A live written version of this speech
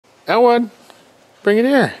That one. Bring it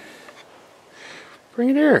here. Bring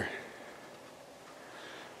it here.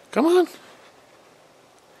 Come on.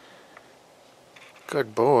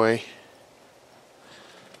 Good boy.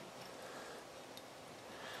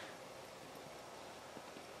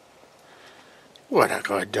 What a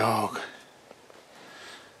good dog.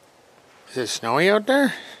 Is it snowy out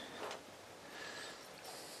there?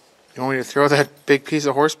 You want me to throw that big piece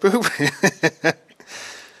of horse poop?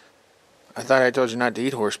 I thought I told you not to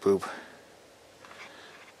eat horse poop.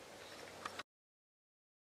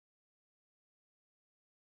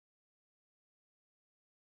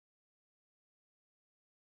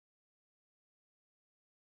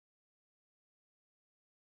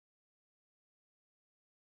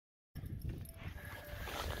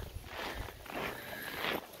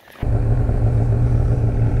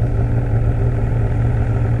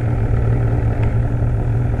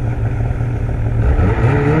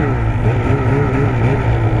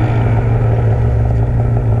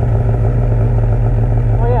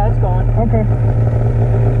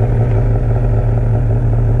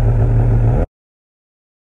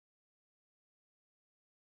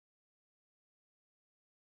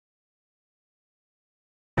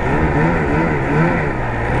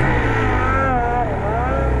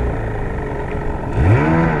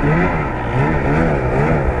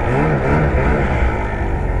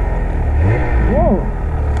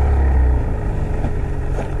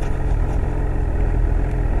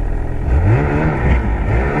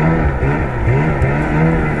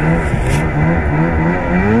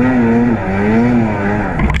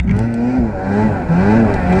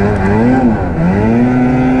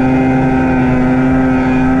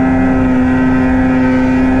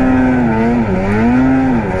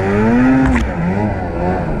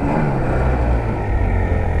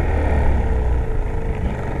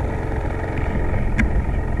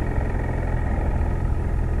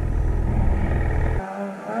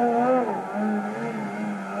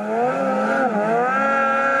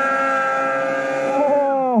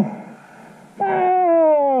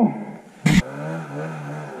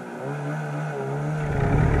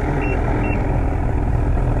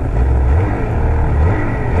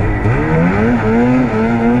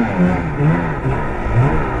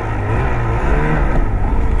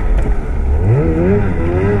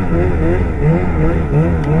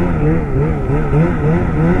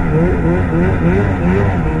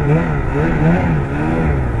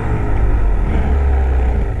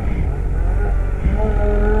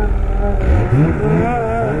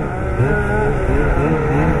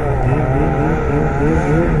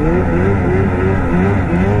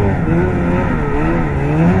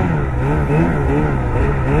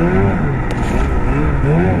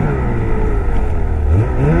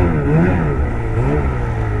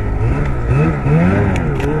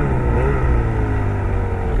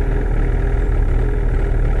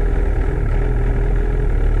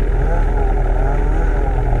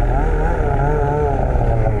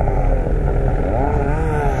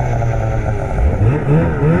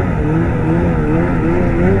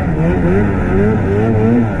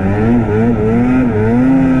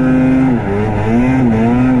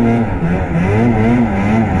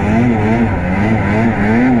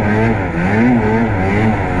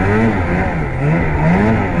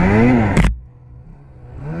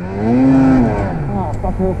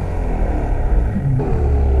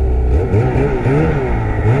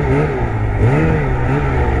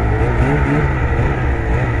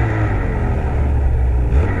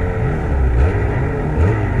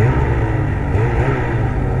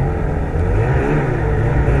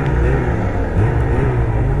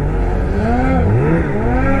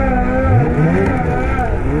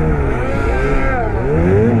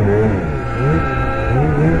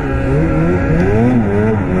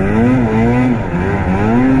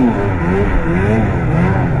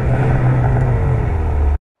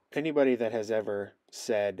 Anybody that has ever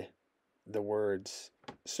said the words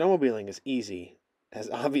snowmobiling is easy has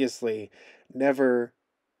obviously never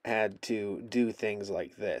had to do things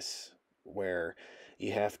like this, where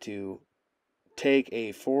you have to take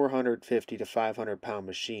a 450 to 500 pound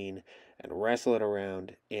machine and wrestle it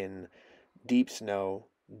around in deep snow,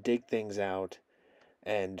 dig things out,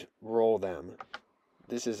 and roll them.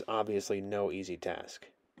 This is obviously no easy task,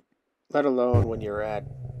 let alone when you're at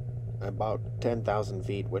about 10,000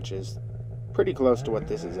 feet, which is pretty close to what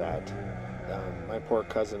this is at. My poor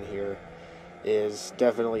cousin here is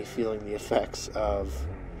definitely feeling the effects of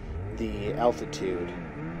the altitude.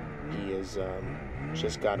 He is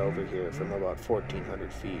just got over here from about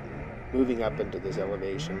 1,400 feet. Moving up into this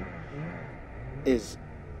elevation is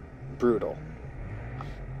brutal.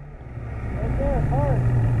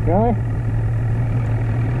 Really?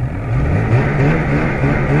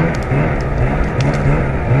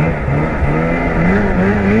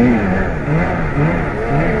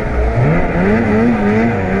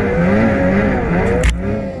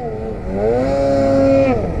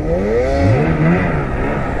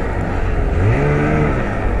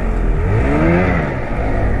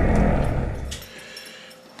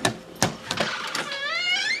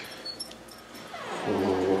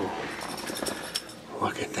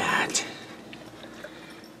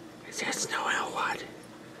 that snowing or what?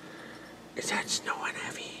 Is that snowing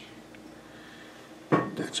heavy?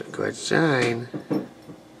 That's a good sign.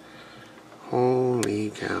 Holy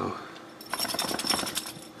cow.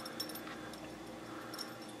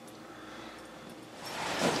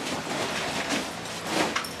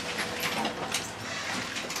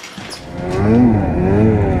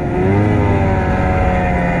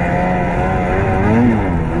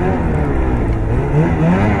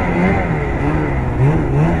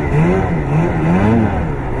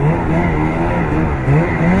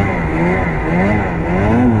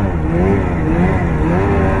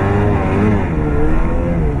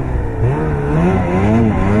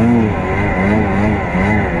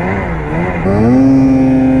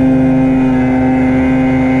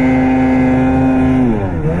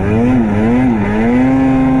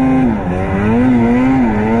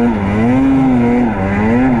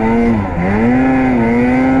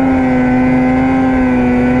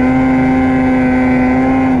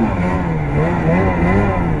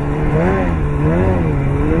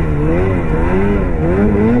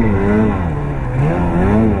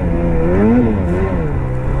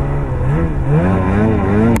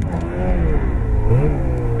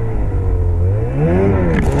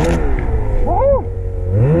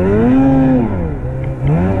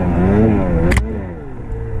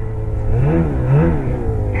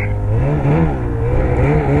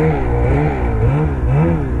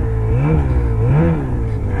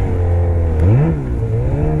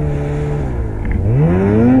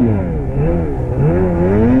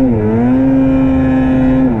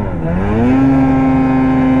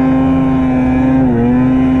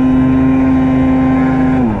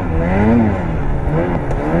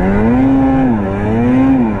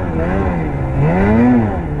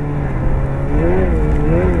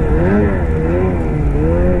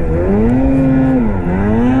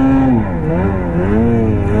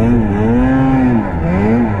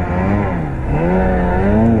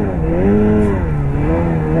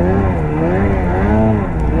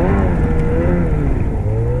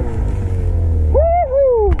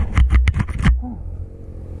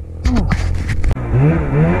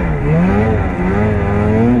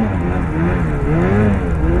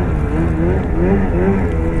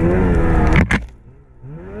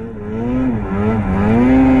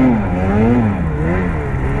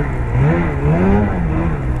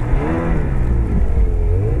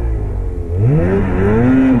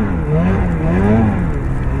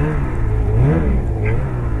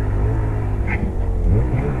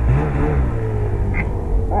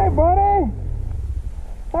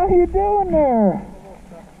 you doing there?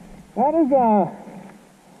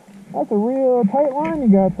 That's a real tight line you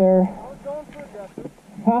got there. I was going for aggressive.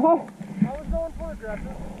 Huh? I was going for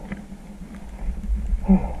aggressive.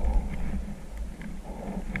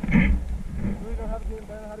 Really don't have to get it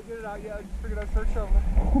down, how to get it out yet. I just figured I'd start shoveling.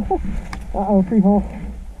 Uh-oh, tree hole.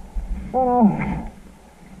 Oh no.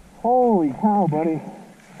 Holy cow, buddy.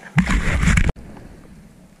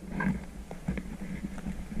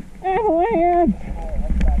 Avalanche!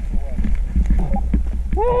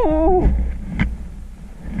 Oh!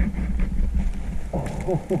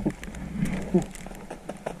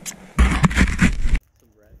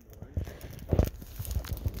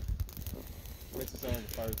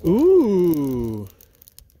 Ooh.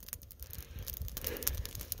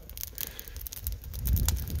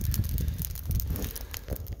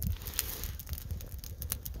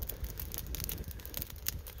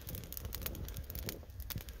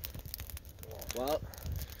 Well,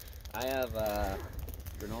 I have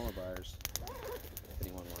granola bars, if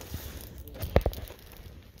anyone wants.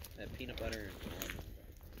 I have peanut butter and lemon.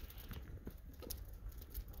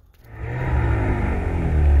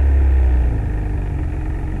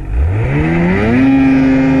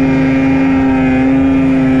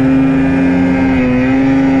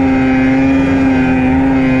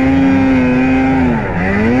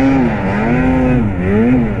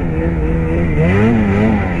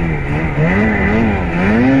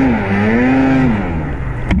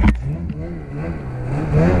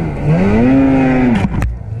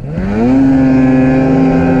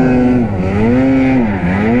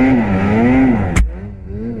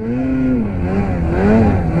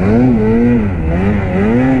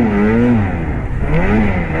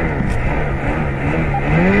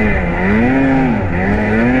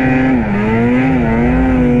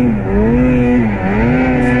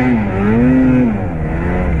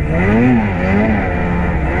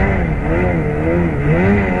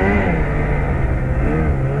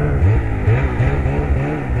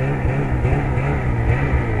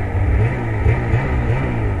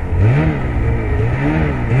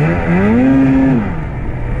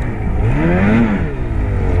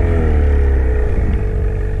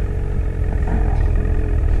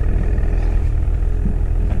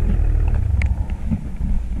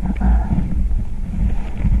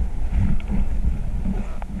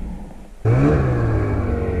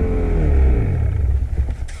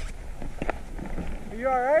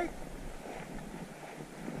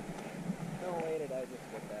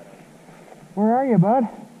 you, bud?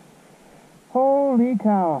 Holy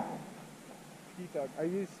cow. Ski dog. Are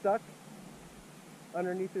you stuck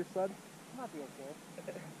underneath your sled? Might be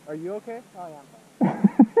okay. Are you okay? Oh yeah, I'm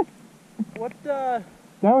fine. What That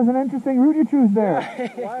was an interesting route you chose there.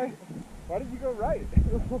 Why did you go right?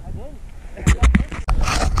 I did.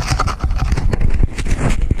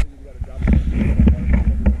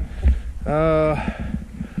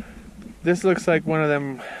 This looks like one of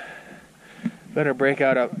them better break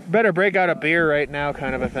out a beer right now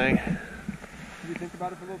kind of a thing. Did you think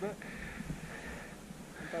about it for a little bit?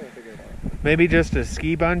 I'm probably figuring it out. Maybe just a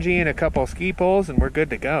ski bungee and a couple ski poles and we're good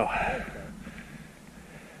to go.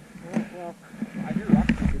 Well, I hear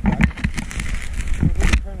rockets are good back.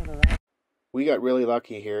 We got really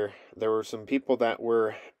lucky here. There were some people that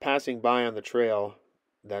were passing by on the trail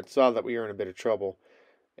that saw that we were in a bit of trouble,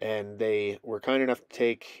 and they were kind enough to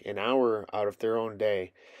take an hour out of their own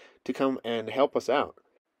day to come and help us out.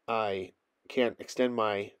 I can't extend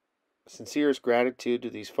my sincerest gratitude to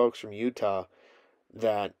these folks from Utah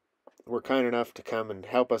that were kind enough to come and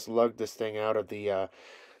help us lug this thing out of the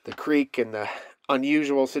creek and the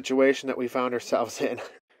unusual situation that we found ourselves in.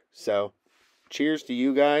 So, cheers to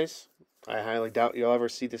you guys. I highly doubt you'll ever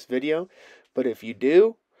see this video, but if you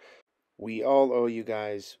do, we all owe you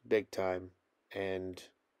guys big time, and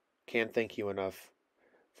can't thank you enough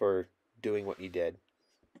for doing what you did.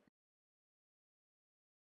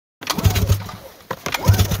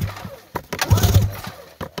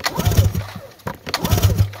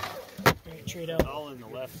 All in the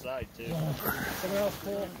left side too.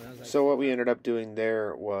 So what we ended up doing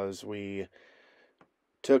there was we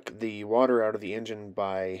took the water out of the engine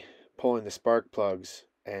by pulling the spark plugs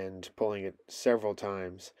and pulling it several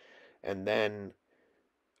times, and then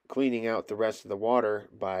cleaning out the rest of the water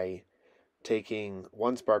by taking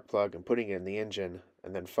one spark plug and putting it in the engine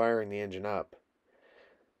and then firing the engine up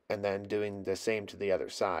and then doing the same to the other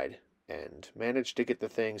side, and managed to get the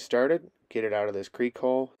thing started, get it out of this creek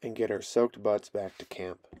hole, and get our soaked butts back to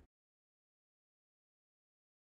camp.